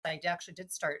I actually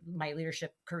did start my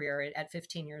leadership career at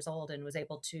 15 years old and was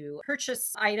able to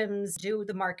purchase items, do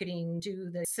the marketing,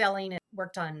 do the selling, and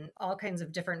worked on all kinds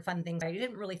of different fun things. I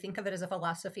didn't really think of it as a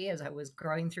philosophy as I was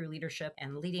growing through leadership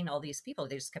and leading all these people.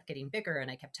 They just kept getting bigger,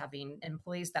 and I kept having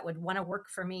employees that would want to work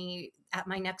for me at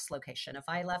my next location. If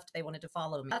I left, they wanted to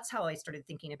follow me. That's how I started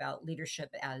thinking about leadership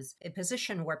as a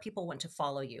position where people want to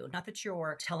follow you. Not that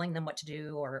you're telling them what to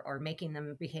do or making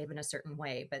them behave in a certain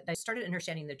way, but I started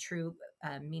understanding the true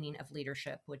meaning of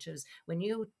leadership, which is when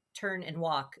you turn and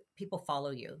walk, people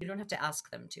follow you. You don't have to ask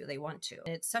them to, they want to.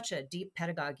 And it's such a deep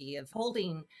pedagogy of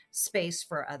holding space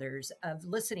for others, of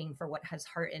listening for what has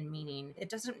heart and meaning. It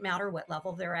doesn't matter what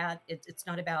level they're at. It's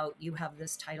not about you have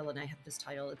this title and I have this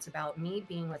title. It's about me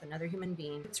being with another human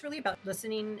being. It's really about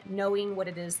listening, knowing what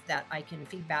it is that I can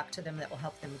feed back to them that will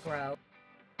help them grow.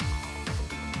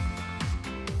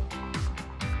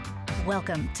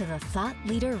 Welcome to the Thought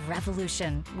Leader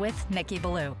Revolution with Nikki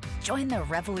Ballou. Join the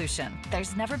revolution.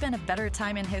 There's never been a better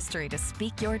time in history to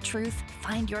speak your truth,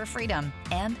 find your freedom,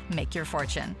 and make your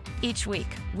fortune. Each week,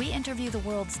 we interview the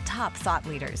world's top thought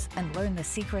leaders and learn the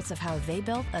secrets of how they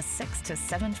built a 6 to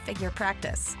 7 figure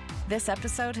practice. This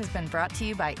episode has been brought to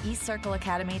you by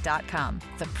eCircleAcademy.com,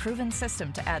 the proven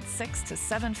system to add 6 to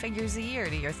 7 figures a year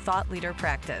to your thought leader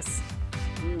practice.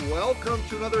 Welcome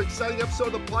to another exciting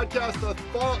episode of the podcast, The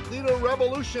Thought Leader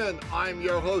Revolution. I'm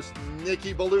your host,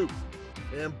 Nikki Ballou.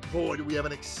 And boy, do we have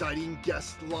an exciting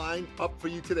guest lined up for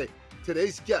you today.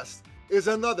 Today's guest is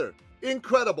another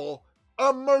incredible,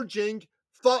 emerging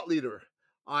thought leader.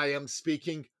 I am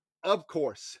speaking, of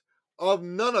course, of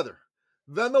none other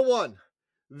than the one,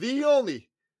 the only,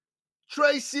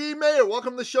 Traycee Mayer.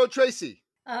 Welcome to the show, Traycee.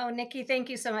 Oh, Nikki, thank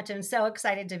you so much. I'm so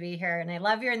excited to be here, and I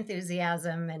love your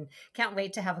enthusiasm and can't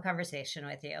wait to have a conversation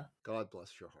with you. God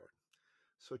bless your heart.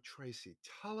 So, Traycee,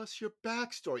 tell us your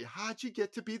backstory. How'd you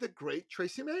get to be the great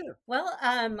Traycee Mayer? Well,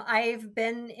 I've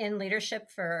been in leadership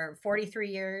for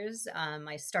 43 years.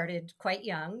 I started quite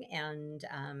young and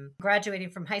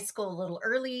graduated from high school a little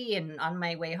early. And on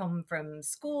my way home from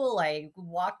school, I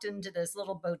walked into this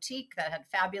little boutique that had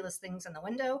fabulous things in the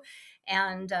window.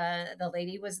 And the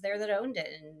lady was there that owned it.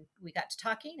 And we got to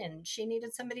talking, and she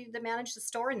needed somebody to manage the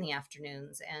store in the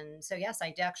afternoons. And so, yes,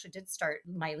 I actually did start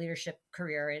my leadership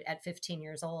career at 15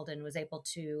 years old and was able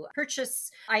to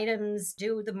purchase items,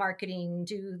 do the marketing,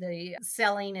 do the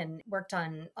selling, and worked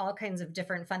on all kinds of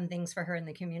different fun things for her in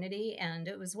the community. And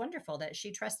it was wonderful that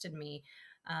she trusted me.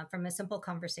 From a simple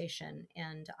conversation.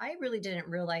 And I really didn't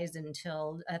realize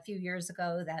until a few years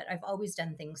ago that I've always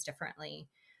done things differently.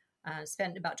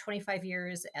 Spent about 25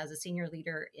 years as a senior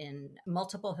leader in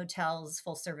multiple hotels,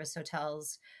 full service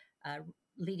hotels,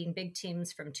 leading big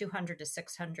teams from 200 to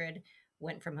 600,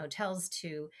 went from hotels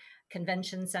to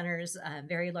convention centers,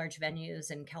 very large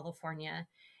venues in California,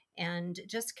 and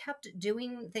just kept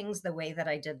doing things the way that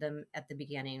I did them at the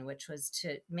beginning, which was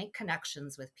to make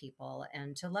connections with people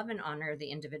and to love and honor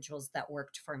the individuals that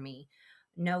worked for me,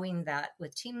 knowing that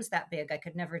with teams that big, I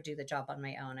could never do the job on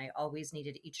my own. I always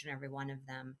needed each and every one of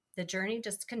them. The journey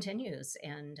just continues.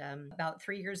 And about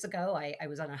 3 years ago, I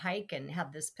was on a hike and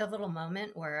had this pivotal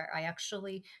moment where I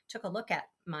actually took a look at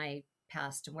my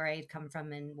past, where I had come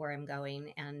from and where I'm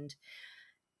going. And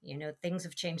things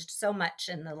have changed so much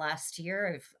in the last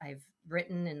year. I've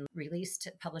written and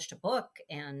published a book,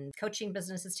 and coaching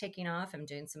business is taking off. I'm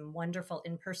doing some wonderful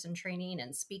in-person training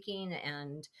and speaking,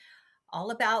 and all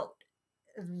about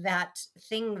that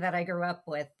thing that I grew up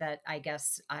with that I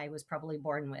guess I was probably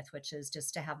born with, which is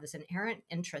just to have this inherent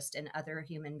interest in other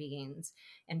human beings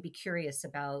and be curious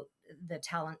about the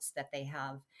talents that they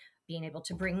have, being able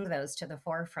to bring those to the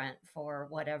forefront for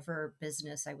whatever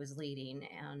business I was leading.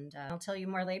 And I'll tell you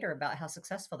more later about how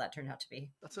successful that turned out to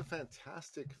be. That's a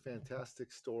fantastic,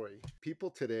 fantastic story. People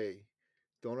today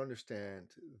don't understand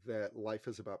that life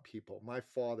is about people. My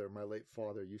late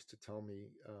father, used to tell me,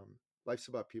 life's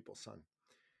about people, son.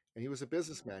 And he was a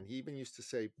businessman. He even used to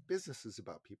say, business is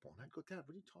about people. And I'd go, Dad,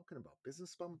 what are you talking about?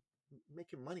 Business is about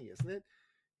making money, isn't it?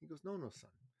 He goes, no,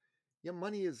 son. Yeah,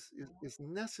 money is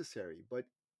necessary, but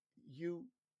you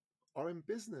are in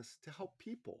business to help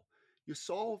people. You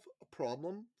solve a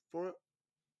problem for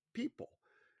people,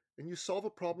 and you solve a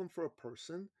problem for a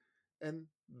person, and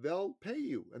they'll pay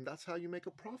you, and that's how you make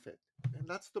a profit. And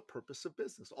that's the purpose of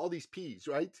business. All these P's,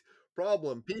 right?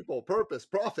 Problem, people, purpose,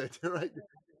 profit, right?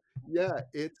 Yeah,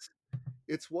 it's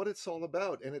what it's all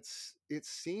about, and it's it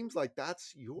seems like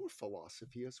that's your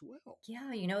philosophy as well.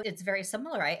 Yeah, it's very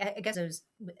similar. I guess I was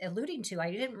alluding to,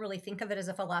 I didn't really think of it as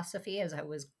a philosophy as I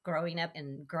was growing up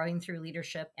and growing through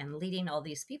leadership and leading all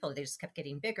these people. They just kept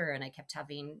getting bigger, and I kept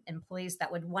having employees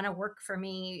that would want to work for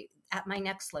me at my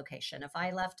next location. If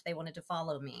I left, they wanted to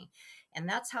follow me. And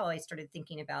that's how I started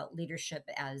thinking about leadership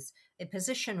as a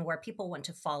position where people want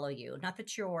to follow you. Not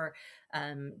that you're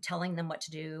telling them what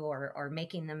to do or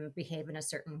making them behave in a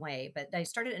certain way, but I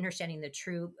started understanding the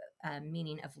true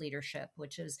meaning of leadership,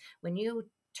 which is when you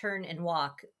turn and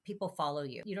walk, people follow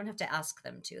you. You don't have to ask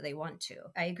them to, they want to.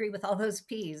 I agree with all those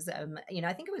P's. I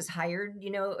think it was hired,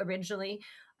 originally.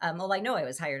 Well, I know I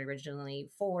was hired originally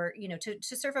for, to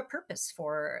serve a purpose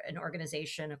for an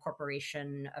organization, a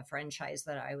corporation, a franchise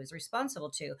that I was responsible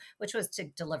to, which was to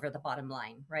deliver the bottom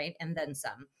line, right? And then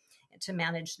some, to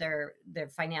manage their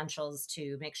financials,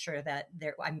 to make sure that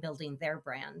I'm building their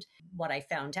brand. What I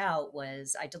found out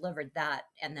was I delivered that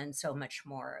and then so much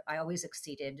more. I always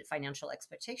exceeded financial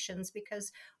expectations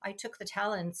because I took the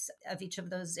talents of each of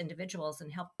those individuals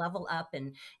and helped level up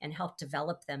and help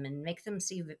develop them and make them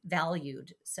see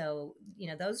valued. So,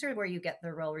 those are where you get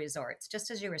the real resorts. Just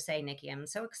as you were saying, Nikki, I'm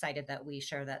so excited that we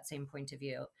share that same point of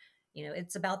view.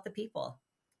 It's about the people.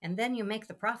 And then you make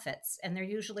the profits, and they're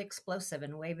usually explosive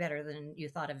and way better than you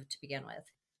thought of to begin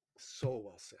with. So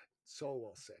well said. So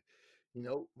well said.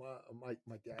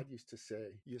 My dad used to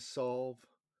say, you solve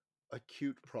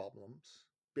acute problems,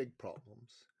 big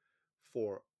problems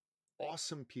for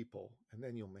awesome people, and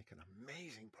then you'll make an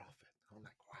amazing profit. I'm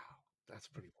like, wow, that's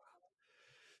pretty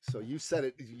wild. So you said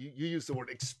it, you used the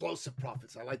word explosive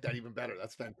profits. I like that even better.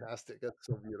 That's fantastic. That's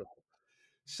so beautiful.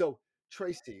 So,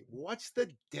 Traycee, what's the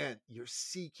dent you're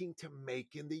seeking to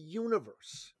make in the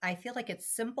universe? I feel like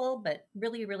it's simple, but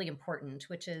really, really important,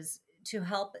 which is to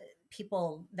help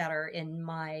people that are in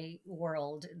my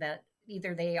world that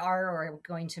either they are or are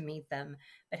going to meet them,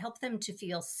 but help them to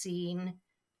feel seen,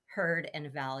 heard,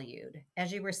 and valued.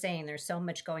 As you were saying, there's so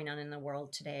much going on in the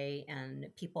world today, and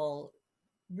people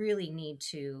really need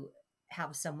to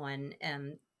have someone.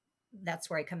 That's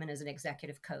where I come in as an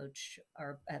executive coach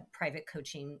or a private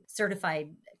coaching certified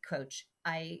coach.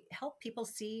 I help people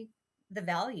see the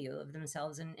value of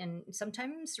themselves and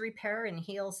sometimes repair and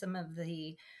heal some of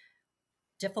the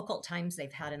difficult times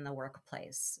they've had in the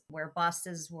workplace where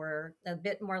bosses were a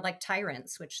bit more like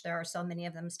tyrants, which there are so many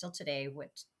of them still today,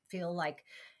 which feel like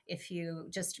if you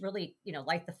just really,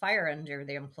 light the fire under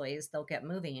the employees, they'll get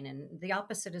moving. And the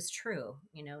opposite is true.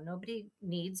 Nobody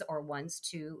needs or wants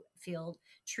to feel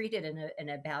treated in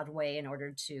a bad way in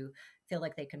order to feel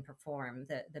like they can perform.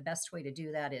 The best way to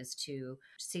do that is to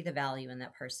see the value in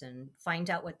that person, find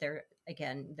out what their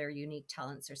unique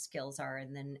talents or skills are,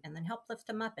 and then help lift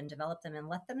them up and develop them and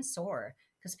let them soar,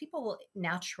 because people will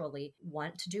naturally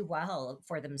want to do well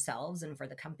for themselves and for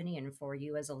the company and for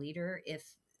you as a leader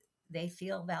if they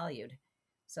feel valued.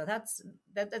 So that's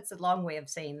a long way of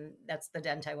saying that's the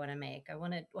dent I want to make. I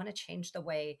want to change the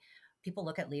way people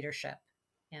look at leadership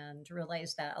and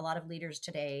realize that a lot of leaders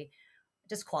today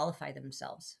disqualify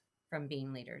themselves from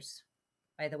being leaders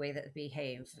by the way that they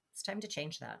behave. It's time to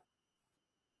change that.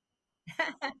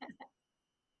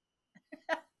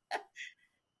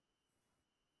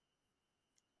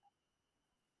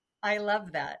 I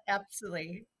love that.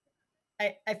 Absolutely.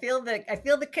 I feel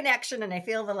the connection and I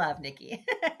feel the love, Nikki.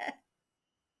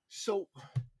 So,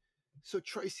 so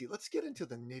Traycee, let's get into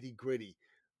the nitty gritty.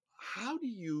 How do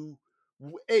you,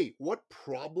 what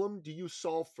problem do you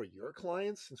solve for your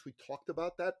clients? Since we talked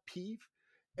about that peeve,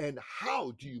 and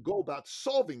how do you go about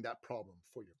solving that problem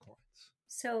for your clients?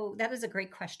 So that is a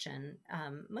great question.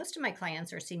 Most of my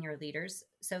clients are senior leaders.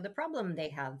 So the problem they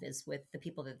have is with the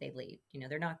people that they lead.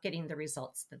 They're not getting the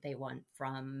results that they want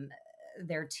from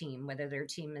their team, whether their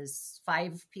team is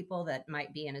 5 people that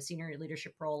might be in a senior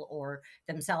leadership role or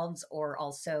themselves, or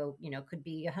also, could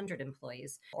be 100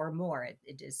 employees or more.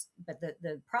 It is, but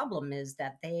the problem is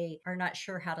that they are not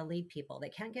sure how to lead people. They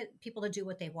can't get people to do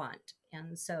what they want.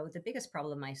 And so the biggest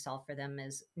problem I solve for them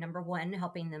is number one,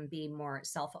 helping them be more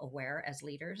self aware as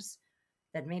leaders,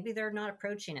 that maybe they're not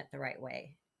approaching it the right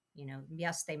way.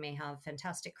 Yes, they may have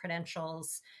fantastic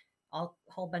credentials, a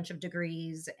whole bunch of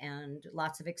degrees and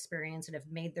lots of experience, and have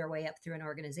made their way up through an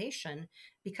organization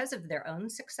because of their own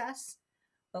success.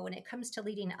 But when it comes to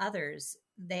leading others,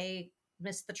 they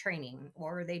missed the training,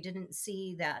 or they didn't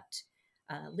see that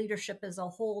leadership is a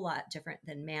whole lot different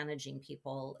than managing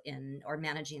people or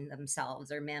managing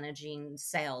themselves or managing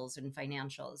sales and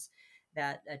financials.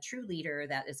 That a true leader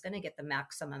that is going to get the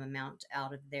maximum amount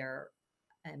out of their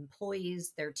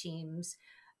employees, their teams,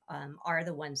 are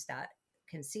the ones that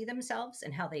can see themselves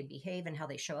and how they behave and how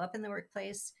they show up in the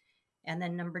workplace, And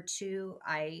then number two,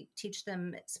 I teach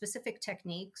them specific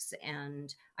techniques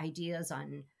and ideas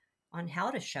on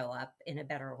how to show up in a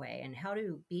better way and how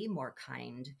to be more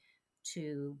kind,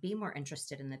 to be more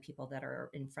interested in the people that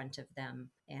are in front of them,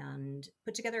 and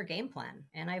put together a game plan.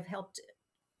 And I've helped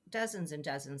dozens and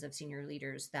dozens of senior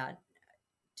leaders that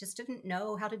just didn't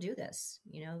know how to do this.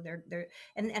 They're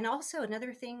and also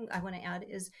another thing I want to add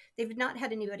is they've not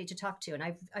had anybody to talk to. And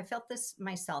I felt this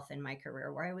myself in my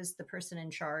career, where I was the person in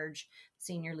charge,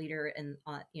 senior leader, and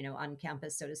on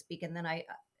campus, so to speak. And then I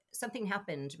something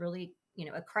happened, really,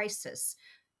 a crisis,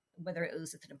 whether it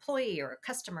was with an employee or a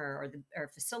customer or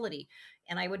facility.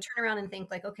 And I would turn around and think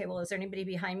like, okay, well, is there anybody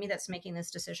behind me that's making this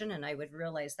decision? And I would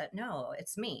realize that no,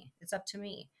 it's me. It's up to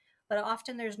me. But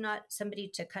often there's not somebody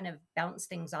to kind of bounce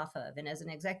things off of. And as an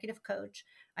executive coach,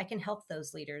 I can help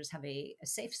those leaders have a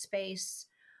safe space,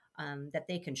 that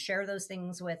they can share those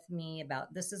things with me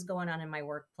about, this is going on in my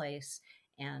workplace.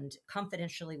 And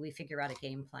confidentially, we figure out a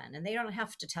game plan. And they don't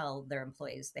have to tell their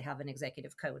employees they have an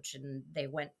executive coach and they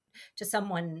went to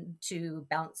someone to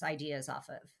bounce ideas off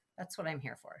of. That's what I'm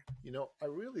here for. I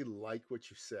really like what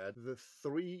you said. The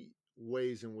three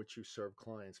ways in which you serve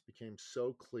clients became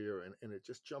so clear, and it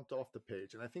just jumped off the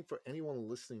page. And I think for anyone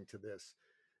listening to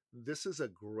this is a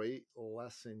great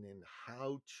lesson in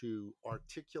how to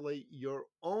articulate your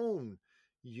own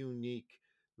unique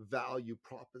value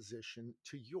proposition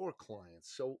to your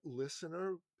clients. So,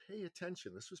 listener, pay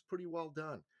attention. This was pretty well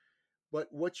done. But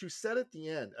what you said at the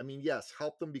end, I mean, yes,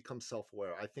 help them become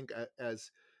self-aware. I think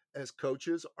as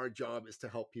coaches, our job is to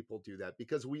help people do that,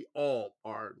 because we all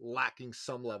are lacking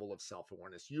some level of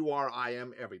self-awareness. You are, I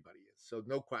am, everybody is. So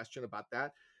no question about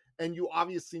that. And you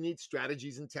obviously need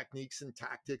strategies and techniques and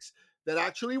tactics that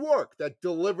actually work, that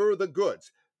deliver the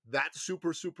goods. That's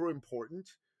super, super important.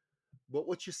 But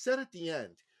what you said at the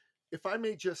end, if I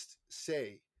may just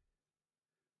say,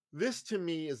 this to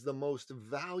me is the most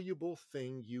valuable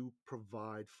thing you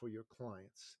provide for your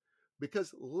clients.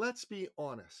 Because let's be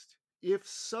honest, if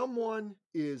someone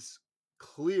is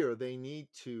clear they need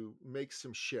to make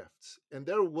some shifts and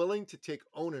they're willing to take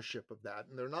ownership of that,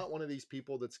 and they're not one of these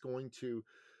people that's going to,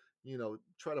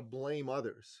 try to blame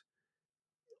others,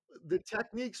 the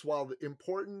techniques, while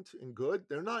important and good,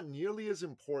 they're not nearly as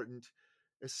important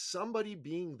as somebody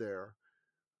being there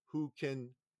who can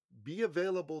be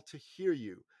available to hear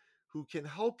you, who can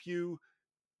help you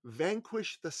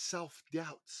vanquish the self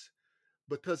doubts.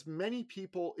 Because many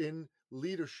people in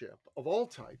leadership of all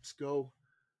types go,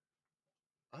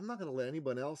 I'm not going to let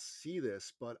anyone else see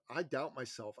this, but I doubt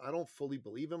myself. I don't fully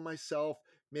believe in myself.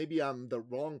 Maybe I'm the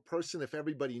wrong person if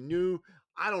everybody knew.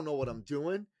 I don't know what I'm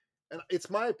doing. And it's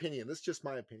my opinion. This is just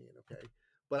my opinion, okay?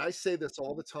 But I say this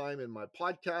all the time in my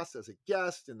podcast, as a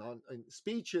guest, and on in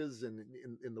speeches, and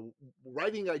in the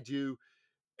writing I do.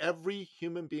 Every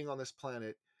human being on this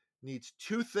planet needs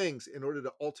two things in order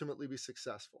to ultimately be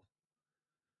successful.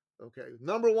 Okay.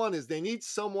 Number one is they need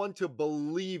someone to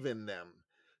believe in them,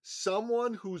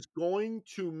 someone who's going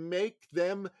to make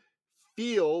them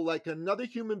feel like another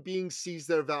human being sees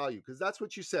their value. Because that's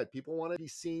what you said. People want to be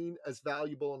seen as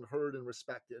valuable and heard and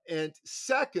respected. And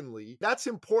secondly, that's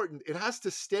important. It has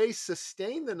to stay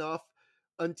sustained enough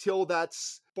until that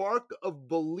spark of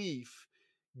belief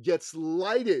gets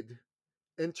lighted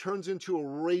and turns into a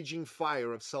raging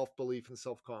fire of self-belief and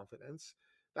self-confidence.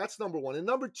 That's number one. And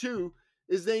number two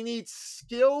is they need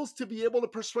skills to be able to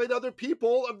persuade other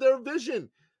people of their vision.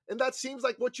 And that seems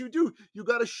like what you do. You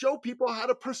got to show people how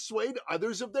to persuade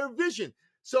others of their vision.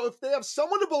 So if they have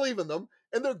someone to believe in them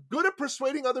and they're good at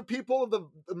persuading other people of the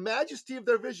majesty of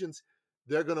their visions,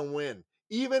 they're going to win.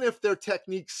 Even if their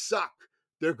techniques suck,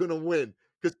 they're going to win,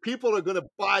 because people are going to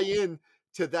buy in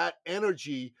to that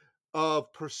energy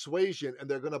of persuasion, and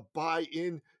they're going to buy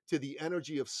in to the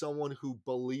energy of someone who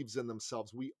believes in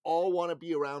themselves. We all want to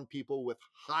be around people with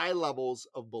high levels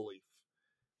of belief.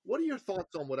 What are your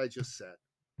thoughts on what I just said?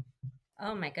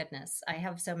 Oh my goodness, I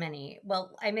have so many.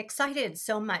 Well, I'm excited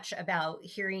so much about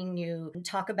hearing you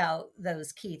talk about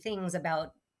those key things.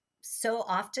 About, so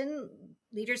often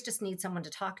leaders just need someone to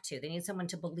talk to, they need someone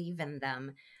to believe in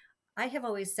them. I have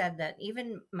always said that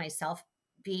even myself,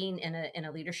 being in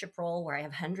a leadership role where I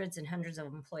have hundreds and hundreds of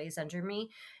employees under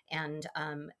me, and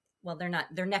well,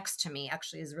 they're next to me,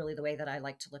 actually, is really the way that I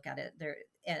like to look at it. They're,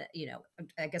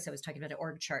 I guess I was talking about an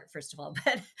org chart first of all,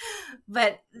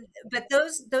 but but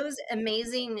those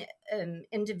amazing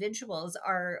individuals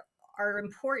are are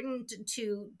important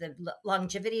to the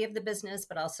longevity of the business,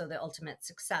 but also the ultimate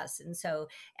success. And so,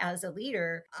 as a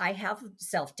leader, I have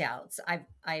self doubts.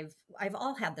 I've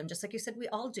all had them, just like you said, we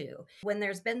all do. When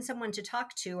there's been someone to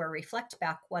talk to or reflect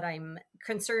back what I'm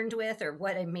concerned with or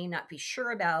what I may not be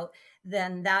sure about,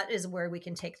 then that is where we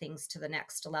can take things to the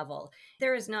next level.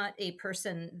 There is not a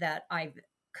person that I've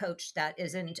coached that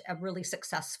isn't a really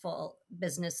successful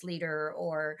business leader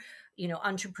or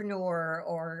entrepreneur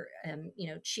or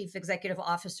chief executive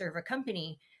officer of a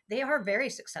company. They are very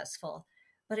successful,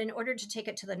 but in order to take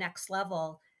it to the next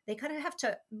level, they kind of have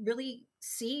to really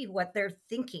see what they're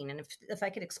thinking. And if I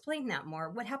could explain that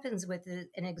more, what happens with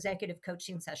an executive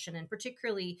coaching session, and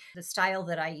particularly the style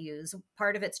that I use,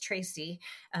 part of it's Traycee,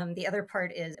 the other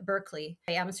part is Berkeley.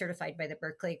 I am certified by the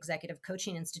Berkeley Executive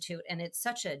Coaching Institute, and it's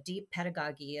such a deep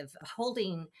pedagogy of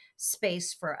holding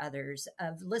space for others,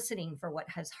 of listening for what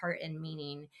has heart and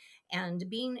meaning, and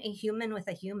being a human with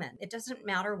a human. It doesn't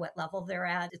matter what level they're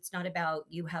at. It's not about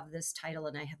you have this title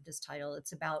and I have this title.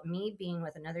 It's about me being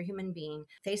with another human being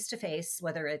face to face,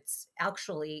 whether it's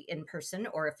actually in person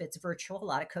or if it's virtual. A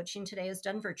lot of coaching today is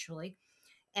done virtually.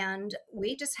 And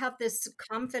we just have this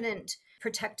confident,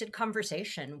 protected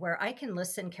conversation where I can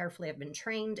listen carefully. I've been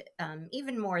trained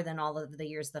even more than all of the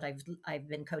years that I've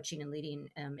been coaching and leading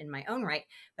in my own right,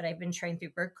 but I've been trained through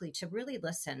Berkeley to really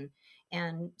listen.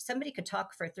 And somebody could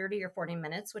talk for 30 or 40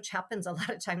 minutes, which happens a lot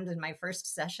of times in my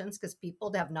first sessions because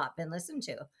people have not been listened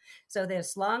to. So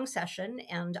this long session,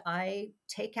 and I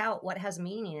take out what has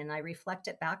meaning and I reflect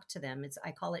it back to them.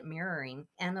 I call it mirroring.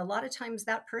 And a lot of times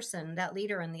that person, that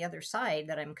leader on the other side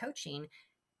that I'm coaching,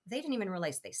 they didn't even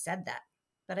realize they said that.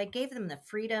 But I gave them the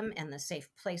freedom and the safe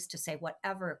place to say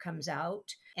whatever comes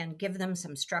out and give them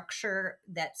some structure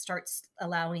that starts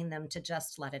allowing them to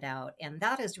just let it out. And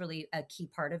that is really a key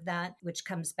part of that, which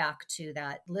comes back to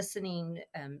that listening,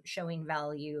 showing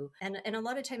value. And a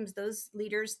lot of times those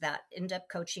leaders that end up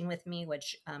coaching with me,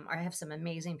 which I have some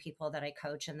amazing people that I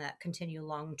coach and that continue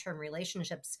long-term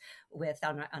relationships with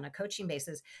on a coaching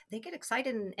basis, they get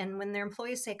excited. And when their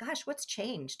employees say, gosh, what's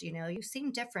changed? You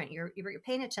seem different. You're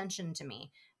paying attention to me.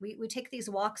 We take these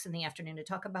walks in the afternoon to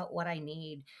talk about what I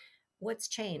need, what's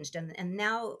changed. And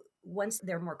now once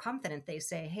they're more confident, they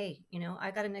say, hey,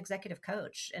 I got an executive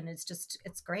coach and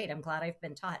it's great. I'm glad I've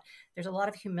been taught. There's a lot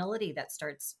of humility that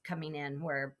starts coming in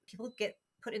where people get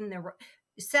put in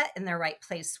set in their right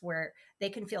place where they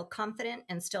can feel confident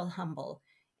and still humble.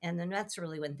 And then that's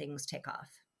really when things take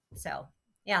off. So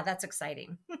yeah, that's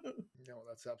exciting. No,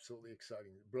 that's absolutely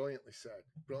exciting. Brilliantly said.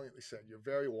 Brilliantly said. You're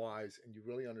very wise and you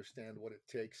really understand what it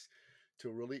takes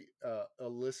to really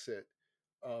elicit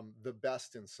the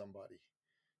best in somebody.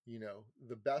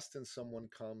 The best in someone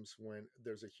comes when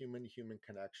there's a human human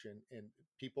connection and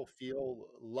people feel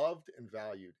loved and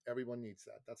valued. Everyone needs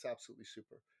that. That's absolutely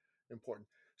super important.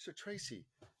 So, Traycee,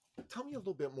 tell me a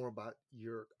little bit more about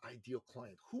your ideal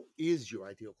client. Who is your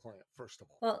ideal client, first of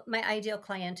all? Well, my ideal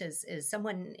client is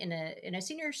someone in a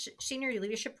senior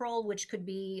leadership role, which could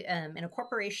be in a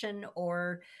corporation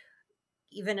or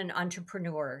even an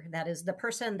entrepreneur. That is the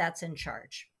person that's in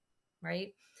charge,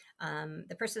 right?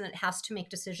 The person that has to make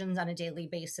decisions on a daily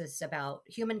basis about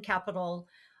human capital,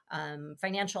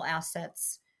 financial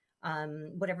assets,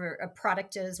 whatever a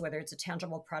product is, whether it's a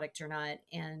tangible product or not,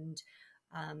 and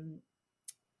um,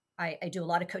 I do a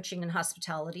lot of coaching in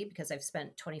hospitality because I've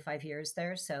spent 25 years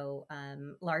there. So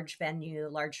large venue,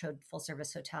 large full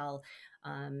service hotel,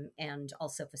 and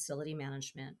also facility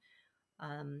management.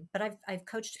 But I've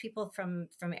coached people from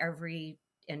every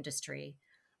industry.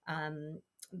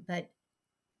 But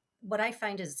what I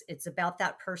find is it's about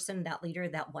that person, that leader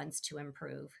that wants to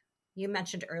improve. You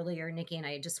mentioned earlier, Nikki, and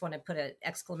I just want to put an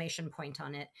exclamation point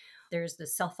on it. There's the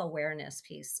self-awareness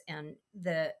piece, and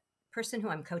the person who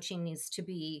I'm coaching needs to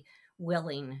be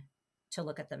willing to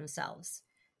look at themselves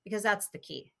because that's the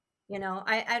key.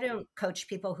 I don't coach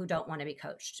people who don't want to be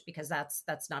coached because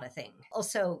that's not a thing.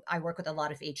 Also, I work with a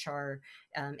lot of HR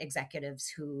executives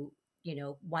who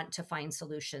want to find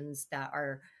solutions that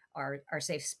are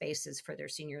safe spaces for their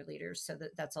senior leaders. So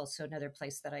that's also another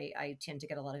place that I tend to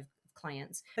get a lot of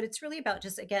clients. But it's really about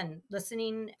just, again,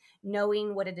 listening,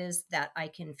 knowing what it is that I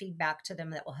can feed back to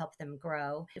them that will help them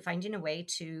grow, finding a way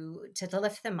to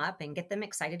lift them up and get them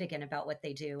excited again about what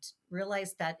they do.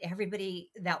 Realize that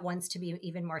everybody that wants to be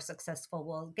even more successful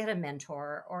will get a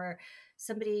mentor or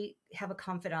somebody have a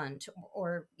confidant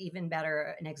or even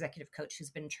better, an executive coach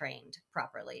who's been trained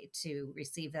properly to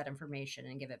receive that information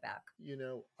and give it back.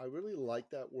 I really like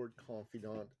that word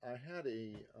confidant. I had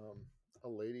a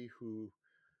lady who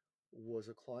was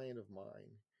a client of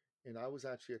mine, and I was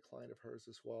actually a client of hers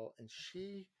as well. And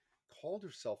she called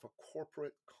herself a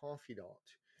corporate confidant.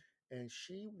 and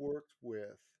she worked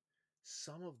with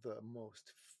some of the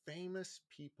most famous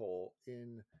people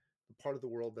in the part of the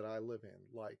world that I live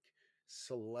in, like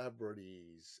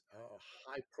celebrities,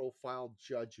 high profile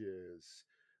judges,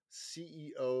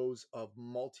 CEOs of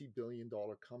multi-billion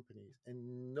dollar companies,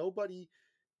 and nobody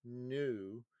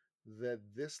knew that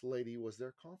this lady was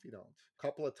their confidant. A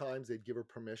couple of times they'd give her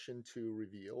permission to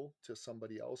reveal to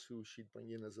somebody else who she'd bring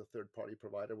in as a third party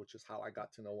provider, which is how I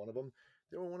got to know one of them.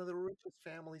 They were one of the richest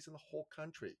families in the whole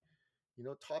country,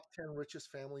 top 10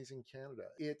 richest families in Canada.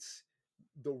 It's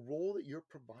the role that you're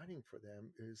providing for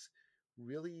them is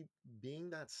really being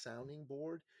that sounding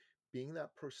board, being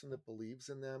that person that believes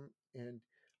in them. And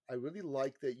I really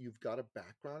like that you've got a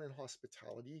background in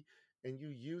hospitality and you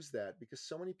use that because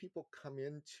so many people come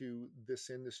into this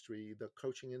industry, the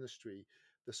coaching industry,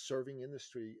 the serving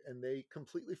industry, and they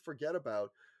completely forget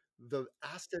about the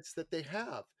assets that they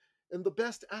have. And the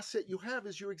best asset you have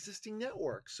is your existing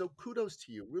network. So kudos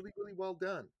to you. Really, really well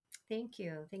done. Thank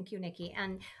you. Thank you, Nikki.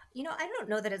 And, I don't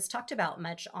know that it's talked about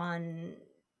much on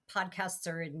podcasts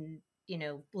or in,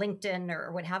 LinkedIn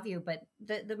or what have you, but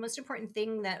the most important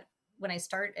thing that when I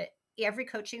start every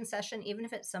coaching session, even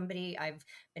if it's somebody I've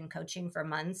been coaching for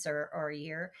months or a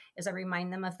year, is I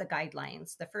remind them of the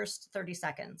guidelines, the first 30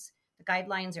 seconds. The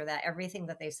guidelines are that everything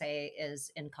that they say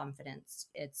is in confidence.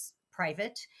 It's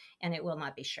private and it will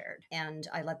not be shared. And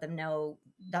I let them know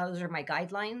those are my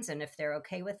guidelines. And if they're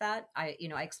okay with that, I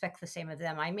expect the same of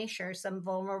them. I may share some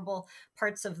vulnerable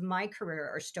parts of my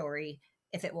career or story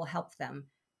if it will help them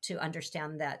to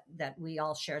understand that we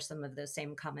all share some of those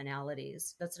same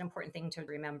commonalities. That's an important thing to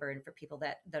remember. And for people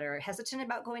that are hesitant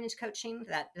about going into coaching,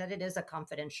 that it is a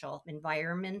confidential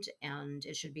environment and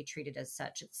it should be treated as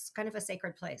such. It's kind of a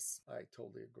sacred place. I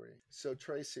totally agree. So,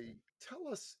 Traycee, tell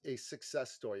us a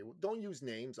success story. Don't use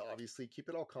names, obviously. Keep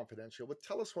it all confidential. But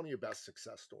tell us one of your best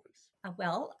success stories.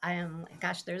 Well,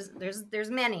 gosh, there's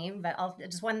many, but I'll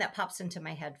just one that pops into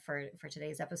my head for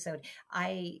today's episode.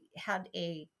 I had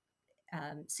a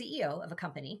CEO of a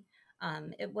company.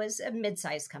 It was a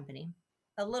mid-sized company.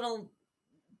 A little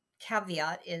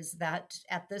caveat is that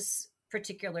at this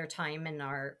particular time in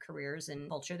our careers and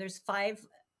culture, there's five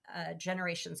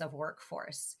generations of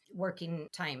workforce working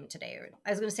time today. I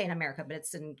was going to say in America, but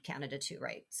it's in Canada too,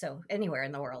 right? So anywhere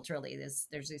in the world, really,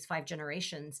 there's these five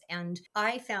generations. And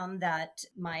I found that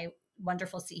my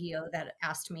wonderful CEO that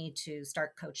asked me to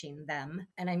start coaching them.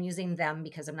 And I'm using them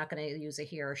because I'm not going to use a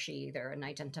he or she either and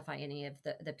identify any of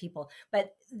the people.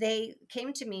 But they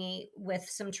came to me with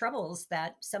some troubles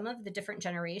that some of the different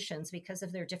generations, because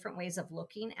of their different ways of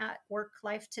looking at work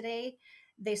life today,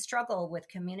 they struggle with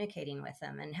communicating with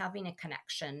them and having a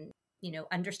connection,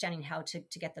 understanding how to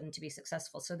get them to be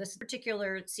successful. So this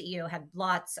particular CEO had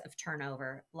lots of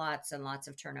turnover, lots and lots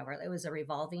of turnover. It was a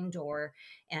revolving door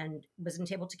and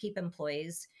wasn't able to keep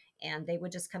employees and they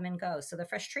would just come and go. So the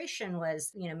frustration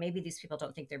was, maybe these people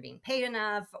don't think they're being paid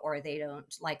enough or they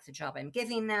don't like the job I'm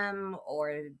giving them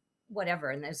or whatever.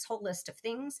 And there's a whole list of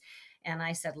things. And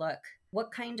I said, look,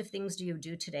 what kind of things do you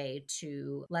do today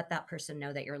to let that person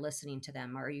know that you're listening to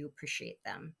them or you appreciate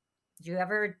them? Do you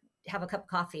ever have a cup of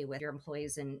coffee with your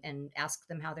employees and ask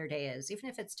them how their day is, even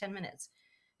if it's 10 minutes?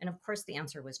 And of course, the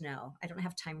answer was no. I don't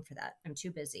have time for that. I'm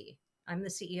too busy. I'm the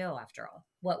CEO after all.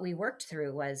 What we worked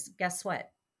through was, guess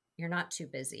what? You're not too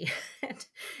busy.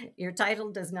 Your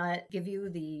title does not give you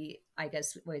the, I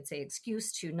guess, would say,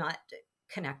 excuse to not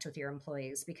connect with your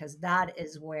employees, because that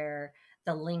is where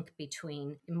the link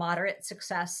between moderate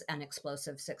success and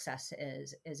explosive success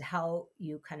is how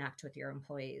you connect with your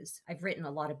employees. I've written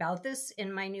a lot about this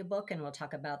in my new book, and we'll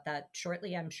talk about that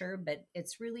shortly, I'm sure, but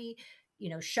it's really,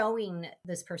 showing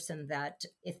this person that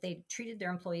if they treated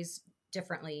their employees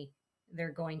differently,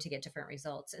 they're going to get different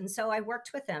results. And so I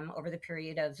worked with them over the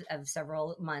period of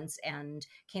several months and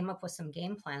came up with some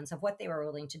game plans of what they were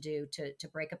willing to do to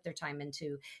break up their time and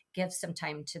to give some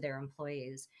time to their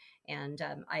employees. And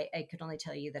I could only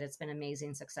tell you that it's been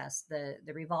amazing success. The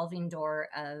revolving door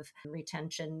of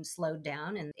retention slowed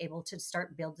down and able to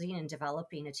start building and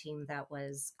developing a team that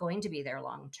was going to be there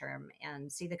long term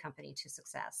and see the company to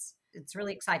success. It's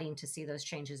really exciting to see those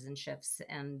changes and shifts,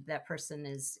 and that person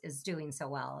is doing so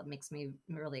well. It makes me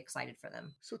really excited for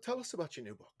them. So tell us about your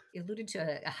new book. You alluded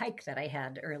to a hike that I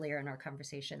had earlier in our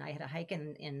conversation. I had a hike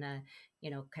in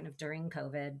kind of during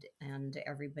COVID, and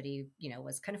everybody,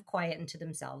 was kind of quiet into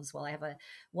themselves. Well, I have a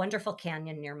wonderful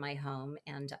canyon near my home,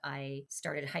 and I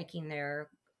started hiking there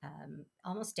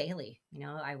almost daily.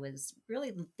 I was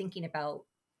really thinking about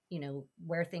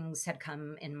where things had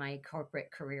come in my corporate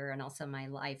career and also my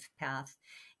life path,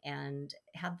 and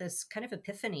had this kind of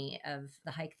epiphany of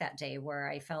the hike that day where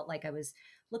I felt like I was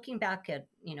looking back at,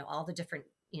 all the different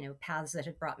paths that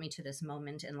had brought me to this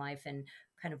moment in life and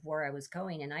kind of where I was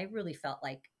going. And I really felt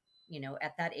like,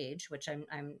 at that age, which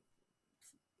I'm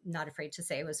not afraid to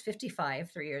say, I was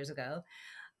 55 3 years ago.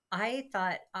 I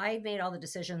thought I made all the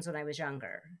decisions when I was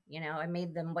younger. I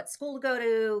made them what school to go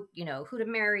to, who to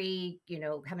marry,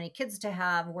 how many kids to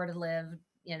have, where to live,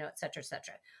 et cetera, et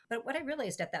cetera. But what I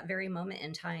realized at that very moment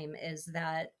in time is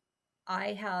that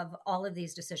I have all of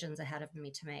these decisions ahead of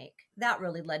me to make. That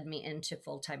really led me into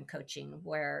full time coaching,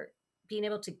 where being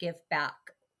able to give back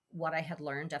what I had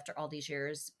learned after all these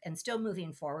years and still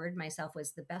moving forward myself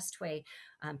was the best way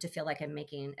to feel like I'm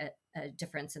making a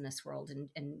difference in this world,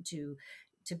 and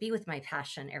to be with my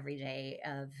passion every day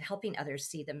of helping others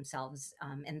see themselves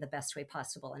in the best way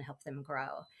possible and help them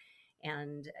grow.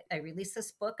 And I released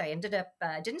this book. I ended up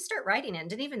didn't start writing it and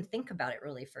didn't even think about it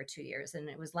really for 2 years. And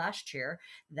it was last year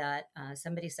that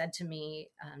somebody said to me,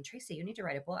 Traycee, you need to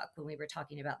write a book, when we were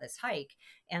talking about this hike.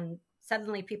 And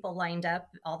suddenly people lined up,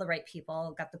 all the right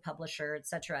people, got the publisher,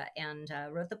 etc., and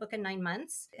wrote the book in 9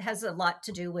 months. It has a lot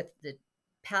to do with the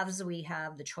paths we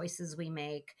have, the choices we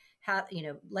make, how,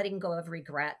 letting go of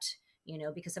regret,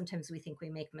 because sometimes we think we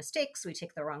make mistakes, we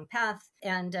take the wrong path,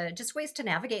 and just ways to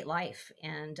navigate life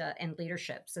and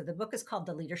leadership. So the book is called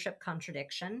The Leadership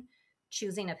Contradiction: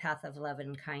 Choosing a Path of Love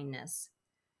and Kindness.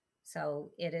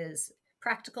 So it is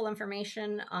practical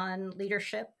information on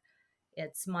leadership.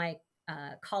 It's my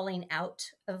calling out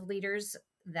of leaders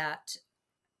that,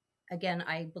 again,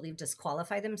 I believe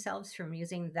disqualify themselves from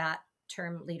using that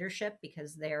term leadership,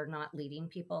 because they're not leading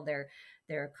people. They're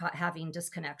having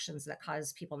disconnections that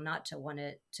cause people not to want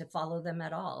to follow them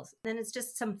at all. And it's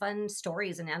just some fun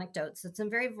stories and anecdotes. It's some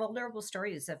very vulnerable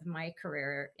stories of my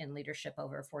career in leadership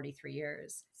over 43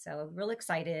 years. So real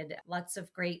excited. Lots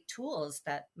of great tools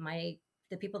that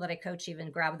the people that I coach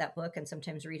even grab that book and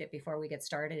sometimes read it before we get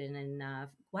started. And then,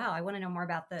 wow, I want to know more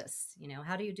about this.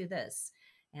 How do you do this?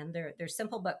 And they're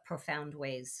simple but profound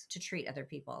ways to treat other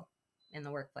people in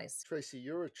the workplace. Traycee,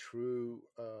 you're a true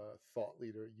thought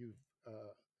leader. You've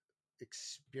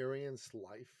experienced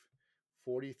life,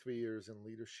 43 years in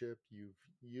leadership. You've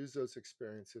used those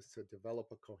experiences to develop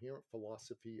a coherent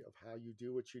philosophy of how you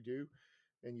do what you do,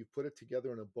 and you put it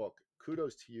together in a book.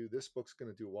 Kudos to you. This book's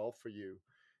going to do well for you,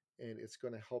 and it's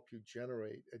going to help you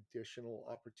generate additional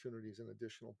opportunities and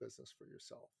additional business for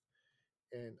yourself.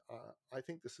 And I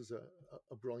think this is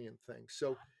a brilliant thing.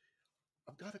 So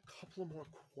I've got a couple of more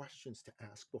questions to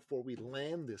ask before we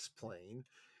land this plane.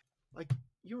 Like,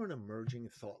 you're an emerging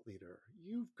thought leader.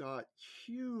 You've got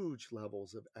huge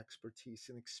levels of expertise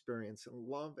and experience and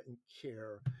love and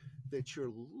care that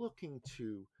you're looking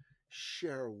to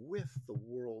share with the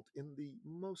world in the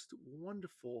most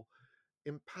wonderful,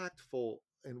 impactful,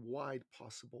 and wide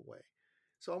possible way.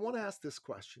 So I want to ask this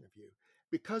question of you.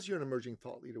 Because you're an emerging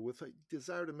thought leader with a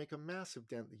desire to make a massive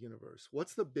dent in the universe,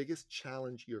 what's the biggest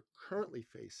challenge you're currently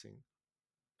facing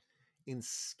in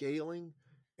scaling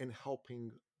and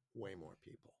helping way more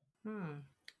people?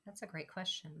 That's a great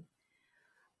question.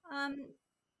 Um,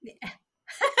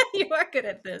 you are good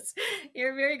at this.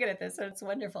 You're very good at this. So it's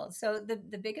wonderful. So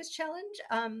the biggest challenge,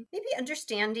 maybe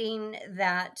understanding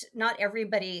that not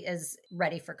everybody is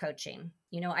ready for coaching.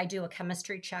 I do a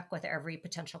chemistry check with every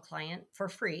potential client for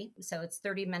free. So it's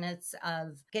 30 minutes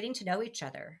of getting to know each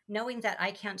other, knowing that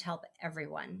I can't help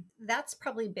everyone. That's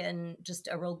probably been just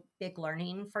a real big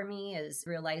learning for me, is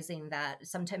realizing that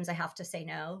sometimes I have to say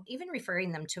no, even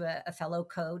referring them to a fellow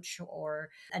coach or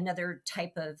another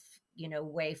type of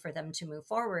way for them to move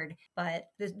forward. But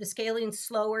the scaling's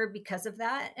slower because of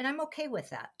that, and I'm okay with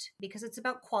that, because it's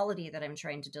about quality that I'm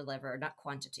trying to deliver, not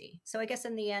quantity. So I guess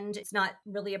in the end, it's not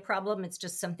really a problem. It's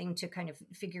just something to kind of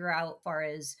figure out as far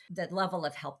as the level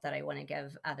of help that I want to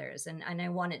give others, and I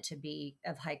want it to be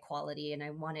of high quality, and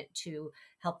I want it to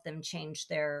help them change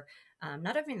their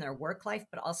not only their work life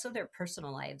but also their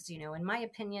personal lives. In my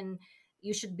opinion,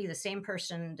 you should be the same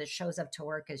person that shows up to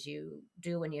work as you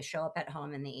do when you show up at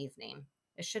home in the evening.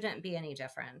 It shouldn't be any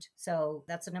different. So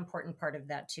that's an important part of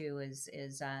that too, is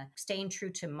staying true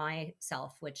to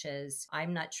myself, which is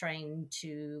I'm not trying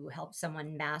to help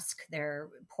someone mask their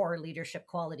poor leadership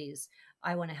qualities.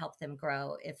 I want to help them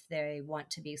grow if they want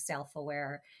to be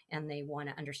self-aware and they want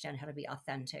to understand how to be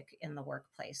authentic in the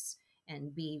workplace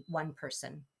and be one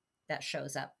person that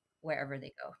shows up wherever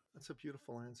they go. That's a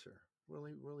beautiful answer.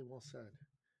 Really, really well said.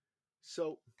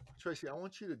 So, Traycee, I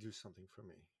want you to do something for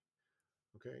me.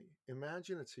 Okay.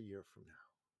 Imagine it's a year from now,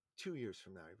 2 years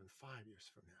from now, even 5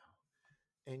 years from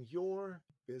now, and your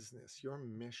business, your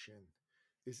mission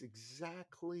is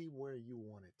exactly where you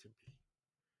want it to be.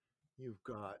 You've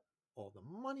got all the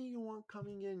money you want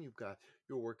coming in.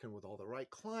 You're working with all the right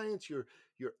clients. Your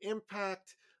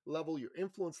impact level, your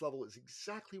influence level is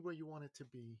exactly where you want it to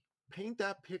be. Paint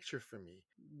that picture for me.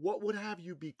 What would have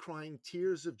you be crying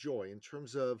tears of joy in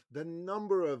terms of the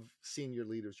number of senior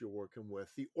leaders you're working with,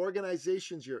 the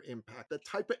organizations you impact, the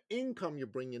type of income you're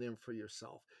bringing in for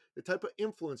yourself, the type of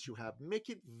influence you have? Make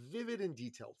it vivid and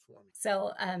detailed for me.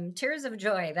 So, tears of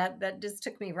joy, that just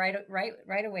took me right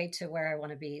away to where I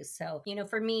want to be. So,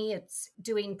 for me, it's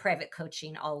doing private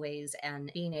coaching always and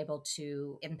being able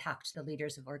to impact the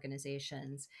leaders of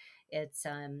organizations. It's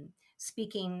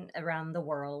speaking around the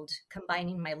world,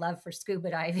 combining my love for scuba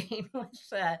diving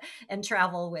with and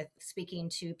travel with speaking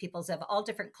to peoples of all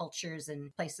different cultures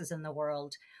and places in the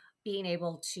world, being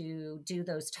able to do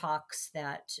those talks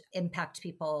that impact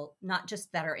people, not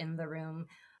just that are in the room,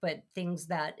 but things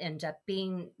that end up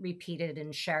being repeated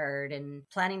and shared, and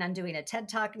planning on doing a TED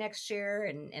talk next year,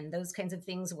 and those kinds of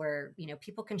things where,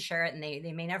 people can share it, and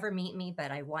they may never meet me, but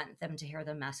I want them to hear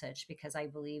the message because I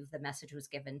believe the message was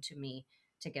given to me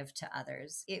to give to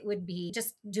others. It would be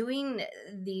just doing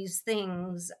these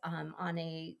things on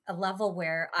a level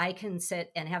where I can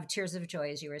sit and have tears of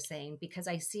joy, as you were saying, because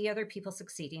I see other people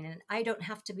succeeding and I don't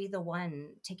have to be the one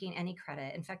taking any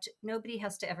credit. In fact, nobody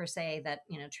has to ever say that,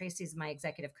 Tracy's my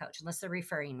executive coach, unless they're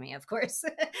referring me, of course.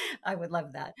 I would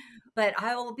love that. But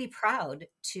I will be proud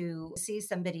to see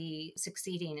somebody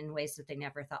succeeding in ways that they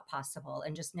never thought possible.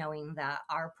 And just knowing that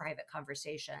our private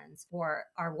conversations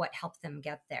are what helped them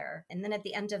get there. And then at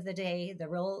the end of the day, the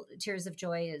real tears of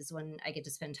joy is when I get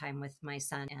to spend time with my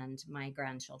son and my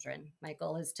grandchildren. My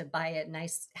goal is to buy a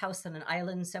nice house on an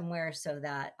island somewhere so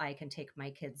that I can take my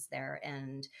kids there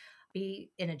and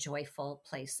be in a joyful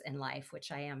place in life,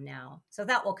 which I am now. So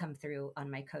that will come through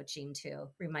on my coaching too,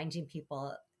 reminding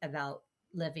people about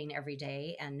living every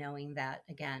day and knowing that,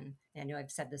 again, I know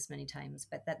I've said this many times,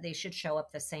 but that they should show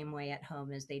up the same way at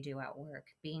home as they do at work,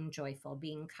 being joyful,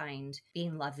 being kind,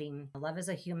 being loving. Love is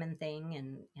a human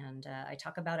thing. And I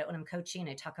talk about it when I'm coaching.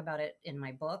 I talk about it in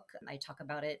my book. I talk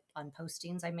about it on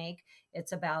postings I make.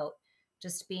 It's about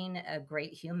just being a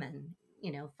great human,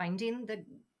 finding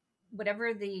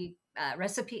whatever the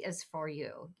recipe is for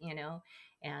you,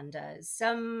 and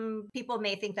some people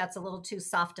may think that's a little too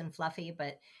soft and fluffy,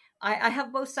 but I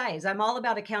have both sides. I'm all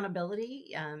about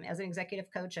accountability. As an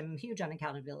executive coach, I'm huge on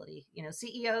accountability.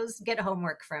 CEOs get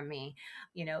homework from me.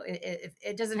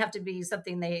 It doesn't have to be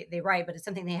something they write, but it's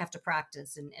something they have to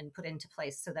practice and put into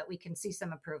place so that we can see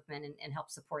some improvement and help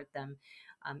support them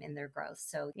in their growth.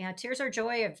 So, yeah, tears are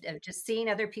joy of just seeing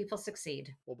other people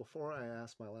succeed. Well, before I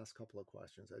ask my last couple of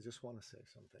questions, I just want to say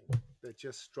something that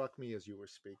just struck me as you were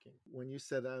speaking. When you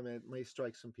said that, it may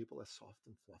strike some people as soft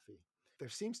and fluffy. There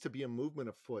seems to be a movement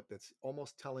afoot that's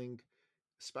almost telling,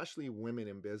 especially women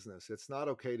in business, it's not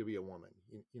okay to be a woman.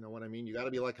 You know what I mean? You got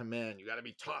to be like a man. You got to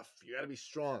be tough. You got to be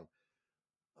strong.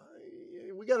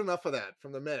 We got enough of that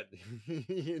from the men.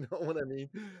 You know what I mean?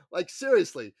 Like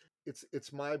seriously,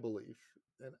 it's my belief,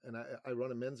 and I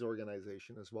run a men's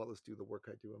organization as well as do the work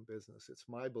I do in business. It's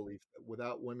my belief that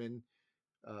without women,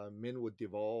 men would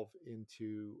devolve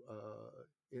into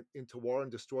war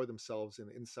and destroy themselves in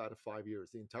inside of 5 years.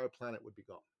 The entire planet would be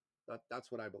gone.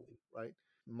 That's what I believe, right?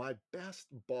 My best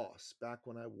boss back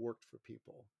when I worked for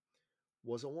people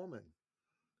was a woman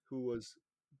who was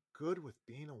good with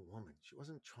being a woman. She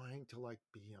wasn't trying to like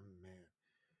be a man.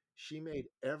 She made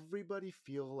everybody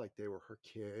feel like they were her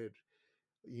kid.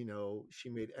 She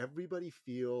made everybody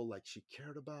feel like she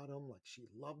cared about them, like she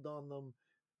loved on them,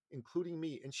 including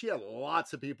me. And she had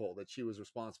lots of people that she was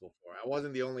responsible for. I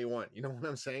wasn't the only one. You know what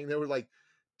I'm saying? There were like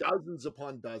dozens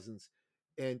upon dozens.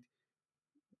 And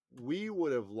we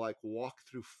would have like walked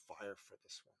through fire for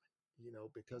this woman,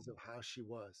 because of how she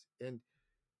was. And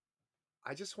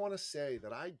I just want to say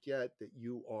that I get that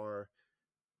you are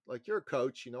like you're a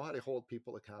coach, you know how to hold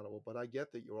people accountable, but I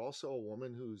get that you're also a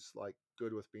woman who's like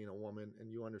good with being a woman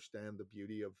and you understand the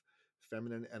beauty of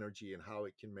feminine energy and how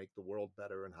it can make the world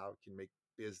better and how it can make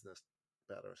business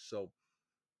better. So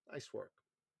nice work.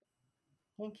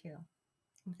 Thank you.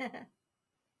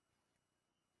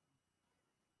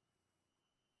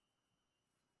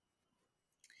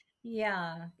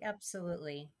 Yeah,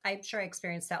 absolutely. I'm sure I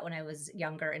experienced that when I was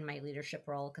younger in my leadership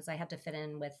role because I had to fit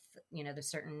in with, the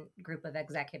certain group of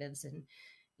executives and,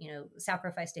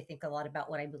 sacrificed, I think, a lot about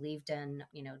what I believed in,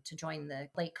 to join the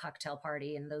late cocktail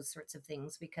party and those sorts of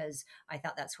things because I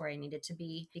thought that's where I needed to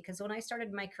be. Because when I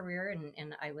started my career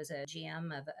and I was a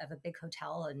GM of a big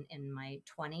hotel in my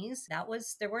 20s,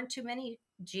 there weren't too many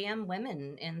GM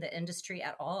women in the industry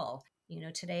at all.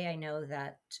 Today I know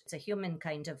that it's a human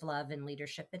kind of love and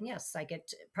leadership. And yes, I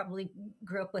probably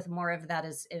grew up with more of that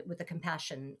with the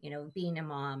compassion, being a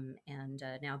mom and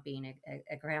now being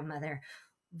a grandmother,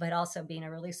 but also being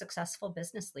a really successful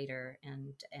business leader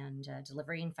and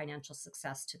delivering financial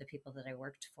success to the people that I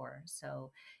worked for.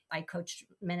 So I coach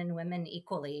men and women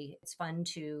equally. It's fun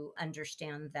to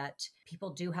understand that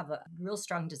people do have a real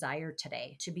strong desire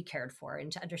today to be cared for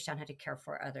and to understand how to care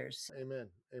for others. Amen.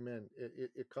 Amen.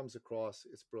 It comes across.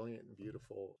 It's brilliant and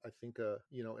beautiful. I think,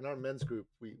 in our men's group,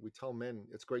 we tell men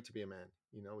it's great to be a man.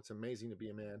 It's amazing to be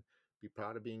a man. Be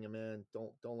proud of being a man.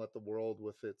 Don't let the world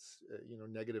with its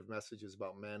negative messages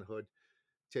about manhood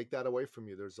take that away from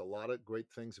you. There's a lot of great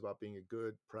things about being a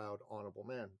good, proud, honorable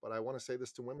man. But I want to say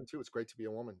this to women too. It's great to be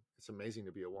a woman. It's amazing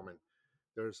to be a woman.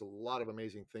 There's a lot of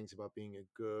amazing things about being a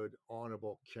good,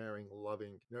 honorable, caring,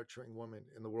 loving, nurturing woman.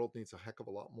 And the world needs a heck of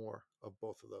a lot more of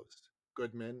both of those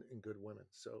good men and good women.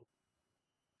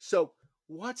 So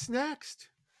what's next?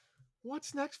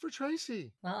 What's next for Traycee?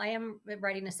 Well, I am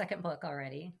writing a second book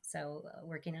already, so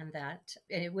working on that.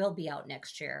 And it will be out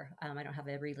next year. I don't have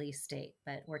a release date,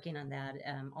 but working on that.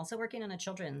 Also working on a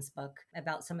children's book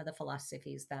about some of the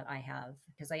philosophies that I have,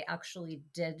 because I actually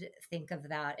did think of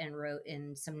that and wrote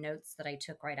in some notes that I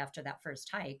took right after that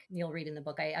first hike. You'll read in the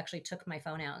book, I actually took my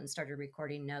phone out and started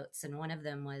recording notes. And one of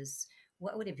them was,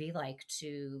 what would it be like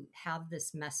to have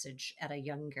this message at a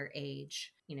younger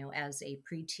age, as a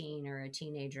preteen or a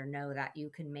teenager, know that you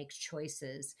can make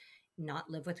choices, not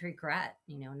live with regret,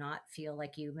 not feel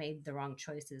like you made the wrong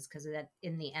choices, because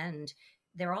in the end,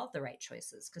 they're all the right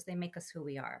choices because they make us who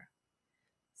we are.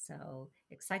 So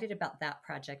excited about that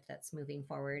project that's moving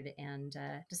forward, and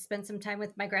to spend some time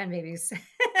with my grandbabies.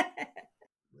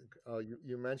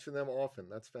 You mention them often.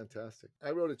 That's fantastic.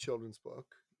 I wrote a children's book.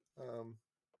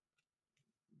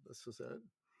 This was it.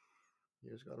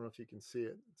 Years ago. I don't know if you can see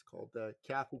it. It's called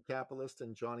Kathy Capitalist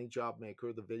and Johnny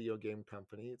Jobmaker, the video game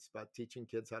company. It's about teaching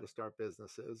kids how to start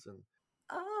businesses. And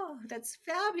oh, that's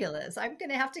fabulous. I'm going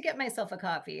to have to get myself a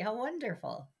copy. How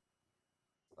wonderful.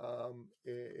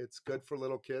 It's good for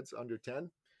little kids under 10.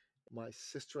 My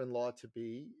sister-in-law to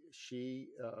be, she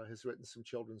has written some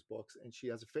children's books, and she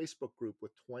has a Facebook group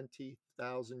with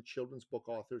 20,000 children's book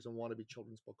authors and wannabe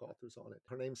children's book authors on it.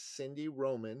 Her name's Cindy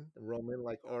Roman, Roman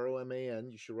like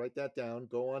Roman. You should write that down.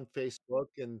 Go on Facebook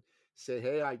and say,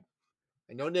 hey, I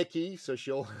know Nikki, so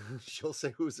she'll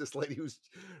say, who's this lady who's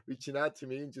reaching out to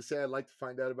me, and just say, I'd like to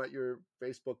find out about your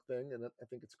Facebook thing, and I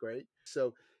think it's great.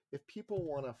 So if people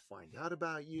want to find out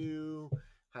about you,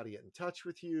 how to get in touch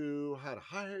with you, how to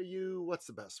hire you, what's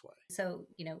the best way? So,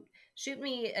 shoot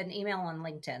me an email on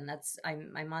LinkedIn.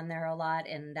 I'm on there a lot,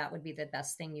 and that would be the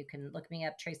best thing. You can look me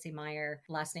up, Traycee Meyer.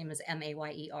 Last name is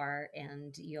Mayer,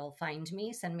 and you'll find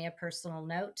me. Send me a personal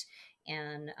note,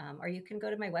 and or you can go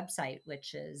to my website,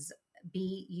 which is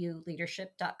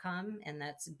beuleadership.com, and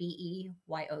that's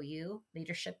BEYOU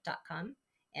leadership.com.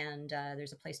 And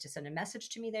there's a place to send a message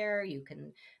to me there. You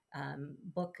can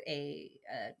book a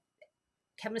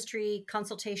chemistry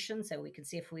consultation so we can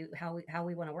see how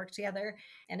we want to work together.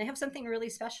 And I have something really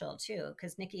special too,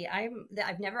 because Nikki,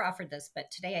 I've never offered this,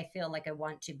 but today I feel like I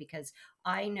want to, because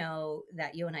I know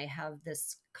that you and I have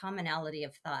this commonality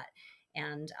of thought,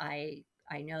 and I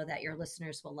know that your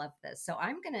listeners will love this. So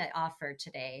I'm going to offer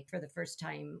today, for the first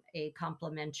time, a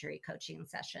complimentary coaching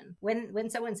session.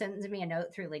 When someone sends me a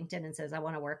note through LinkedIn and says, I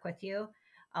want to work with you,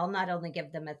 I'll not only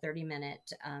give them a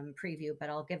 30-minute preview, but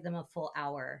I'll give them a full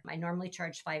hour. I normally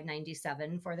charge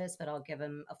 $597 for this, but I'll give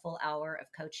them a full hour of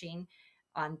coaching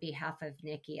on behalf of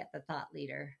Nikki at the Thought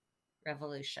Leader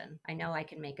Revolution. I know I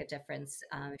can make a difference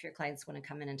if your clients want to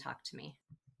come in and talk to me.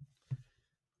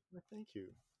 Well, thank you.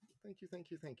 Thank you.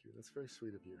 That's very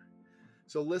sweet of you.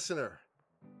 So listener,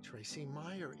 Traycee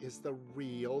Meyer is the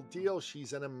real deal.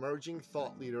 She's an emerging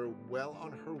thought leader well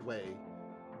on her way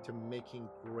to making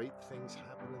great things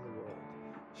happen in the world.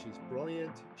 She's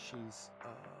brilliant. She's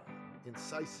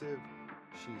incisive.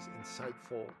 She's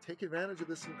insightful. Take advantage of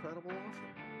this incredible offer.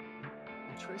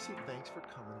 And Traycee, thanks for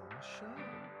coming on the show.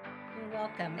 You're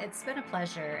welcome. It's been a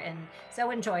pleasure and so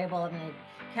enjoyable. And I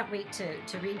can't wait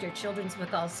to read your children's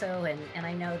book also. And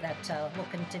I know that we'll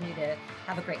continue to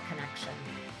have a great connection.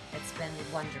 It's been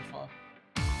wonderful.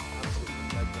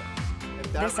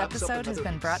 This episode has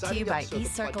been brought to you by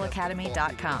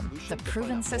eCircleAcademy.com, the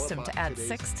proven system to add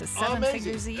 6 to 7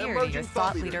 figures a year to your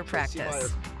thought leader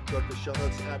practice. Go to the show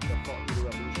notes at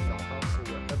thethoughtleaderrevolution.com or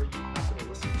wherever you happen to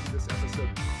listen to this episode,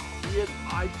 be it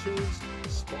iTunes,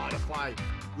 Spotify,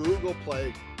 Google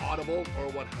Play, Audible, or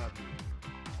what have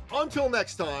you. Until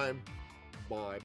next time, bye.